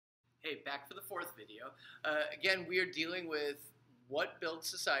Hey, back for the fourth video. Again, we are dealing with what builds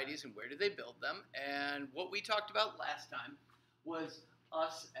societies and where do they build them. And what we talked about last time was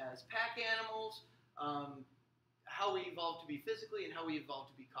us as pack animals, how we evolved to be physically and how we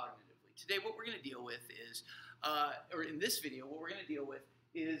evolved to be cognitively. Today, what we're going to deal with is, or in this video, what we're going to deal with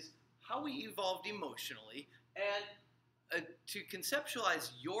is how we evolved emotionally and to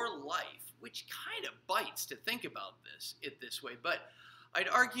conceptualize your life, which kind of bites to think about this way, but I'd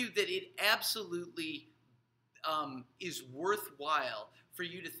argue that it absolutely is worthwhile for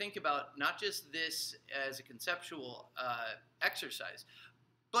you to think about not just this as a conceptual exercise,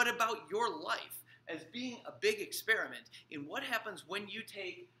 but about your life as being a big experiment in what happens when you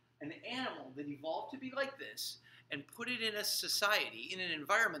take an animal that evolved to be like this and put it in a society, in an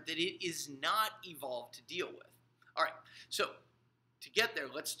environment that it is not evolved to deal with. All right, so to get there,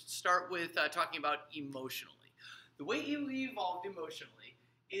 let's start with talking about emotionally. The way you evolved emotionally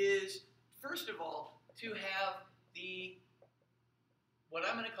is, first of all, to have what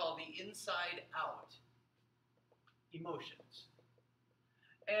I'm going to call the inside-out emotions.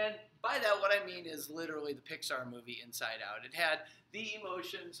 And by that, what I mean is literally the Pixar movie Inside Out. It had the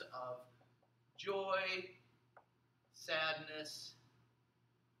emotions of joy, sadness,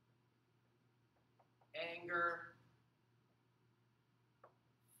 anger,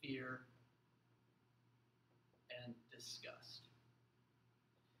 fear, and disgust.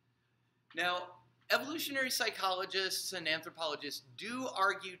 Now, evolutionary psychologists and anthropologists do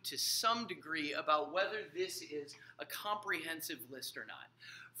argue to some degree about whether this is a comprehensive list or not.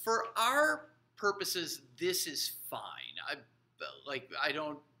 For our purposes, this is fine.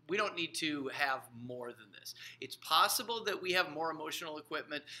 We don't need to have more than this. It's possible that we have more emotional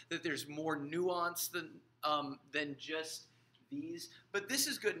equipment, that there's more nuance than just these, but this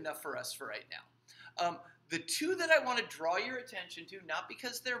is good enough for us for right now. The two that I want to draw your attention to, not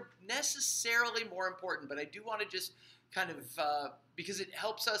because they're necessarily more important, but I do want to just kind of, because it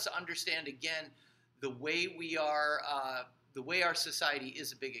helps us understand, again, the way we are, the way our society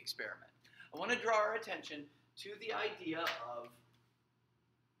is a big experiment. I want to draw our attention to the idea of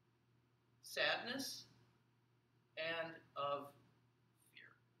sadness and of fear.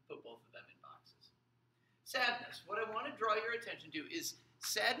 Put both of them in boxes. Sadness, what I want to draw your attention to is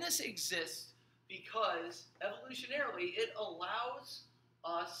sadness exists because evolutionarily it allows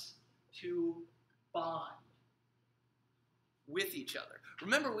us to bond with each other.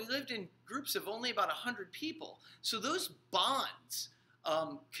 Remember, we lived in groups of only about 100 people, so those bonds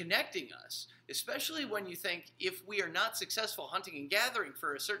connecting us, especially when you think if we are not successful hunting and gathering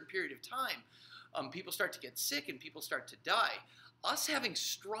for a certain period of time, people start to get sick and people start to die. Us having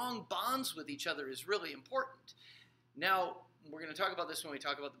strong bonds with each other is really important. Now, we're going to talk about this when we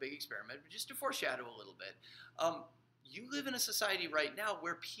talk about the big experiment, but just to foreshadow a little bit, you live in a society right now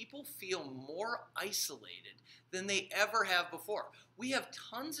where people feel more isolated than they ever have before. We have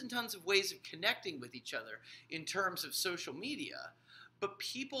tons and tons of ways of connecting with each other in terms of social media, but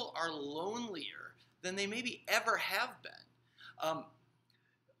people are lonelier than they maybe ever have been,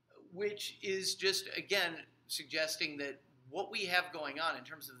 which is just, again, suggesting that what we have going on in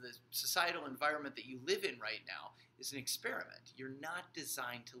terms of the societal environment that you live in right now is an experiment. You're not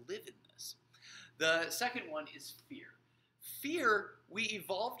designed to live in this. The second one is fear. Fear, we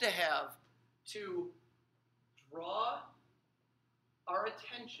evolved to have to draw our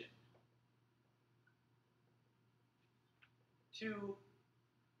attention to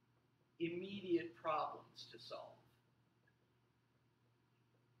immediate problems to solve.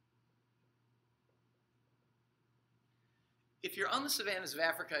 If you're on the savannas of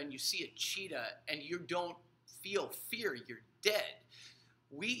Africa and you see a cheetah and you don't feel fear, you're dead.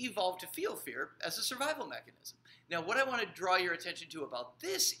 We evolved to feel fear as a survival mechanism. Now, what I want to draw your attention to about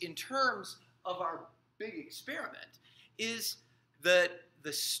this in terms of our big experiment is that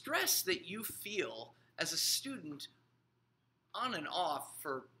the stress that you feel as a student on and off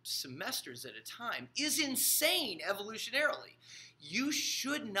for semesters at a time is insane evolutionarily. You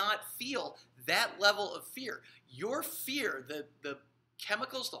should not feel that level of fear. Your fear, the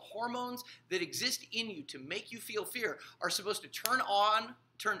chemicals, the hormones that exist in you to make you feel fear are supposed to turn on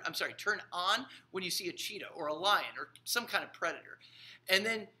when you see a cheetah or a lion or some kind of predator. And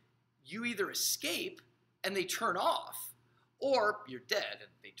then you either escape and they turn off, or you're dead and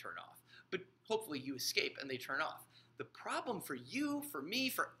they turn off. But hopefully you escape and they turn off. The problem for you, for me,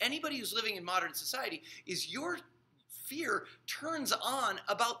 for anybody who's living in modern society is your fear turns on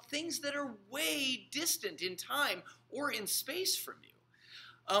about things that are way distant in time or in space from you.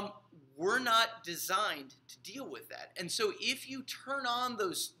 We're not designed to deal with that. And so if you turn on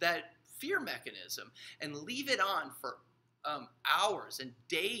that fear mechanism and leave it on for hours and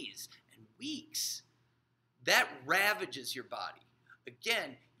days and weeks. That ravages your body.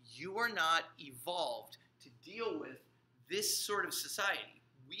 Again, you are not evolved to deal with this sort of society.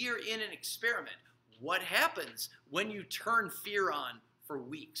 We are in an experiment. What happens when you turn fear on for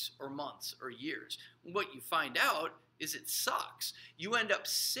weeks or months or years? What you find out is it sucks. You end up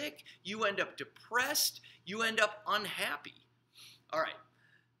sick, you end up depressed, you end up unhappy. All right,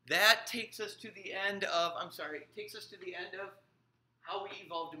 that takes us to the end of, how we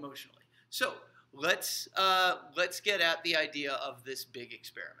evolved emotionally. So let's get at the idea of this big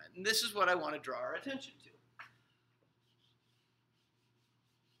experiment. And this is what I want to draw our attention to.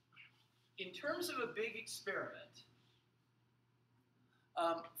 In terms of a big experiment,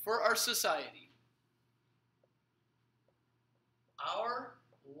 for our society, our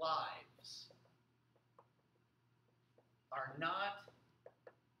lives are not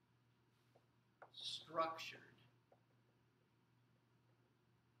structured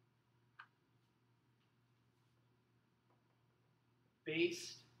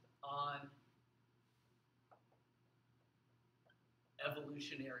based on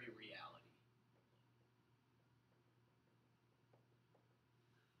evolutionary reality.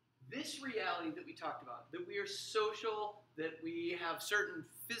 This reality that we talked about, that we are social, that we have certain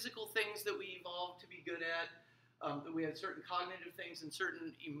physical things that we evolved to be good at, that we have certain cognitive things and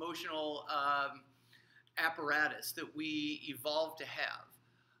certain emotional apparatus that we evolved to have.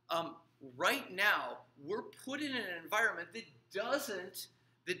 Right now, we're put in an environment that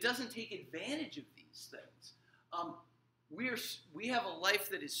doesn't take advantage of these things. We have a life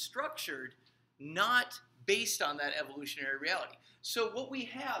that is structured not based on that evolutionary reality. So what we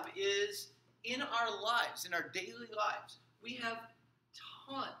have is, in our lives, in our daily lives, we have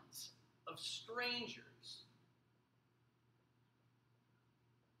tons of strangers.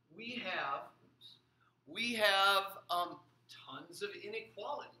 We have tons of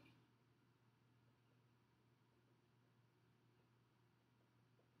inequality.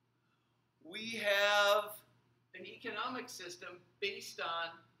 We have an economic system based on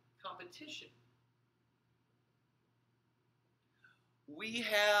competition. We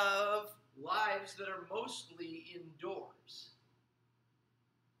have lives that are mostly indoors.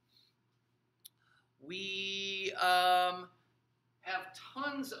 We have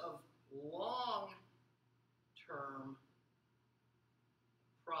tons of long-term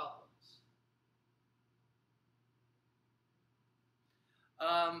problems.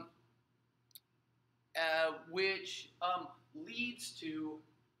 Which leads to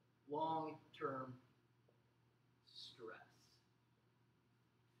long-term stress.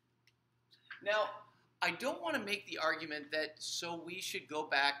 Now, I don't want to make the argument that so we should go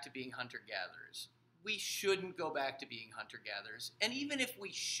back to being hunter-gatherers. We shouldn't go back to being hunter-gatherers. And even if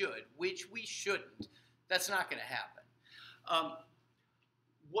we should, which we shouldn't, that's not going to happen.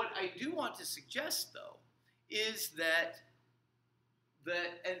 What I do want to suggest, though, is that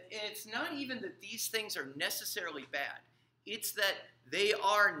and it's not even that these things are necessarily bad. It's that they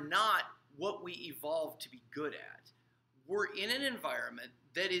are not what we evolved to be good at. We're in an environment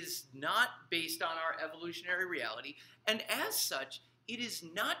that is not based on our evolutionary reality, and as such, it is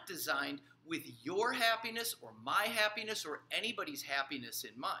not designed with your happiness or my happiness or anybody's happiness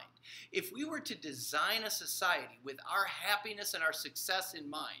in mind. If we were to design a society with our happiness and our success in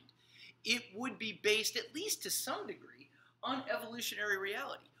mind, it would be based, at least to some degree, on evolutionary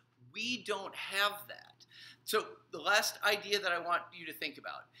reality. We don't have that. So the last idea that I want you to think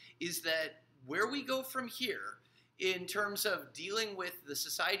about is that where we go from here in terms of dealing with the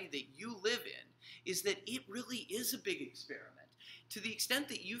society that you live in is that it really is a big experiment. To the extent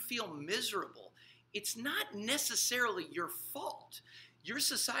that you feel miserable, it's not necessarily your fault. Your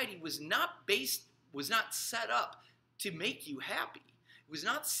society was not set up to make you happy. It was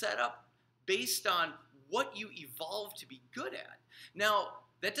not set up based on what you evolved to be good at. Now,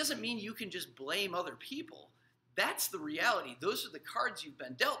 that doesn't mean you can just blame other people. That's the reality. Those are the cards you've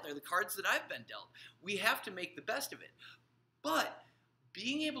been dealt. They're the cards that I've been dealt. We have to make the best of it. But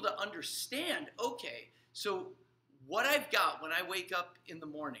being able to understand, okay, so what I've got when I wake up in the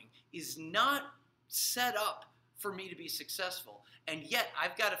morning is not set up for me to be successful, and yet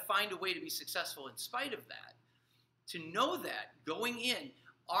I've got to find a way to be successful in spite of that. To know that going in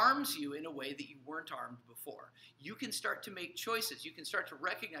arms you in a way that you weren't armed before. You can start to make choices. You can start to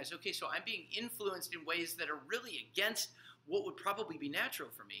recognize, okay, so I'm being influenced in ways that are really against what would probably be natural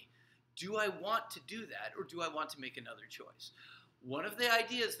for me. Do I want to do that, or do I want to make another choice? One of the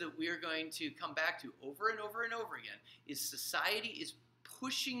ideas that we are going to come back to over and over and over again is society is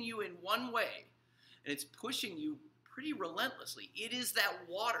pushing you in one way, and it's pushing you pretty relentlessly. It is that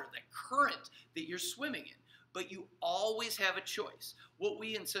water, that current that you're swimming in. but you always have a choice. What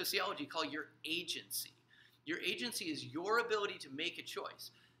we in sociology call your agency. Your agency is your ability to make a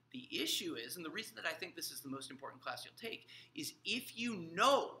choice. The issue is, and the reason that I think this is the most important class you'll take, is if you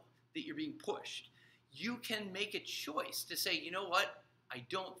know that you're being pushed, you can make a choice to say, you know what, I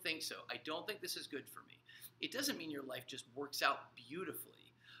don't think so. I don't think this is good for me. It doesn't mean your life just works out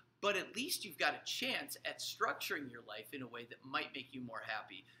beautifully, but at least you've got a chance at structuring your life in a way that might make you more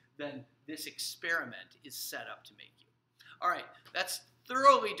happy than this experiment is set up to make you. All right, that's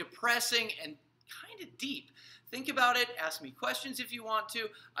thoroughly depressing and kind of deep. Think about it. Ask me questions if you want to.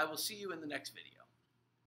 I will see you in the next video.